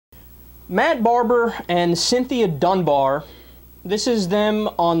Matt Barber and Cynthia Dunbar, this is them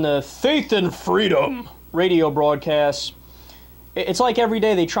on the Faith and Freedom radio broadcasts. It's like every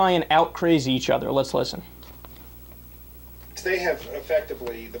day they try and out-crazy each other. Let's listen. They have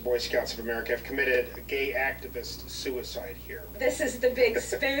effectively, the Boy Scouts of America have committed a gay activist suicide here. This is the big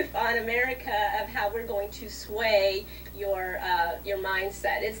spoof on America of how we're going to sway your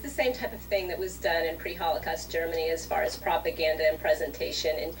mindset. It's the same type of thing that was done in pre-Holocaust Germany as far as propaganda and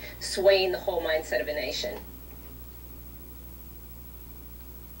presentation and swaying the whole mindset of a nation.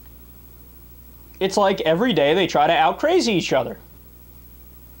 It's like every day they try to out-crazy each other.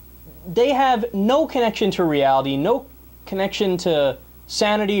 They have no connection to reality, no connection to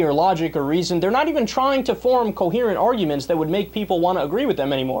sanity or logic or reason. They're not even trying to form coherent arguments that would make people want to agree with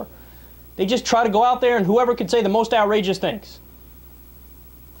them anymore. They just try to go out there and whoever could say the most outrageous things.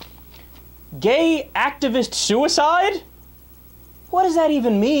 Gay activist suicide? What does that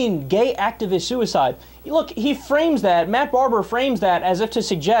even mean, gay activist suicide? Look, he frames that, Matt Barber frames that as if to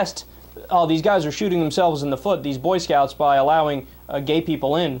suggest, oh, these guys are shooting themselves in the foot, these Boy Scouts, by allowing gay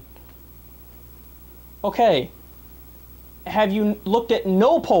people in. Okay. Have you looked at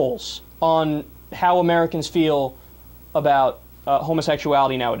no polls on how Americans feel about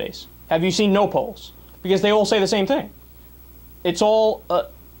homosexuality nowadays? Have you seen no polls? Because they all say the same thing. It's all,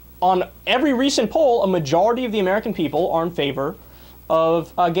 on every recent poll, a majority of the American people are in favor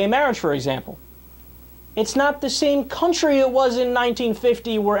of gay marriage, for example. It's not the same country it was in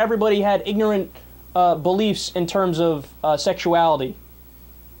 1950 where everybody had ignorant beliefs in terms of sexuality.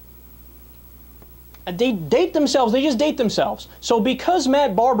 They date themselves. They just date themselves. So because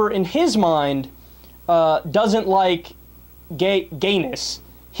Matt Barber, in his mind, doesn't like gayness,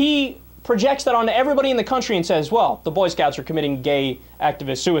 he projects that onto everybody in the country and says, well, the Boy Scouts are committing gay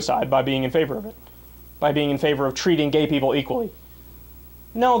activist suicide by being in favor of it, by being in favor of treating gay people equally.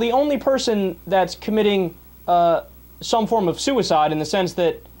 No, the only person that's committing some form of suicide in the sense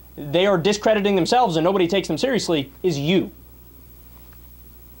that they are discrediting themselves and nobody takes them seriously is you.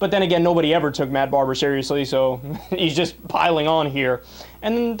 But then again, nobody ever took Matt Barber seriously, so he's just piling on here.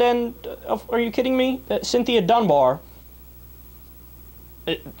 And then, are you kidding me? Cynthia Dunbar,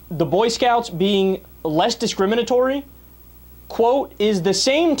 the Boy Scouts being less discriminatory, quote, is the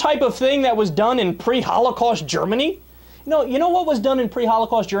same type of thing that was done in pre-Holocaust Germany? You know what was done in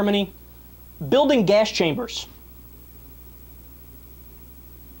pre-Holocaust Germany? Building gas chambers.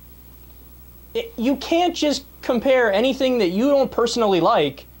 You can't just compare anything that you don't personally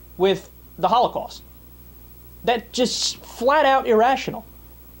like with the Holocaust. That's just flat out irrational.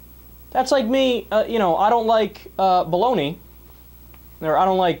 That's like me, I don't like bologna, or I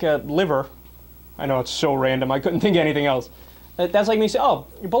don't like liver. I know it's so random, I couldn't think of anything else. That's like me saying, oh,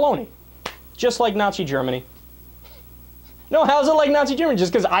 bologna. Just like Nazi Germany. No, how's it like Nazi Germany?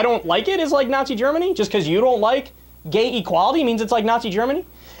 Just because I don't like it is like Nazi Germany? Just because you don't like gay equality means it's like Nazi Germany?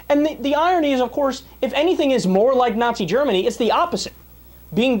 And the irony is, of course, if anything is more like Nazi Germany, it's the opposite.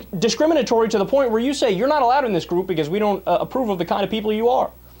 Being discriminatory to the point where you say, you're not allowed in this group because we don't approve of the kind of people you are.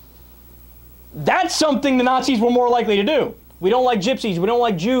 That's something the Nazis were more likely to do. We don't like gypsies. We don't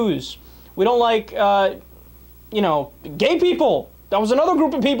like Jews. We don't like, gay people. That was another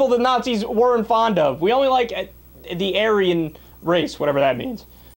group of people the Nazis weren't fond of. We only like the Aryan race, whatever that means.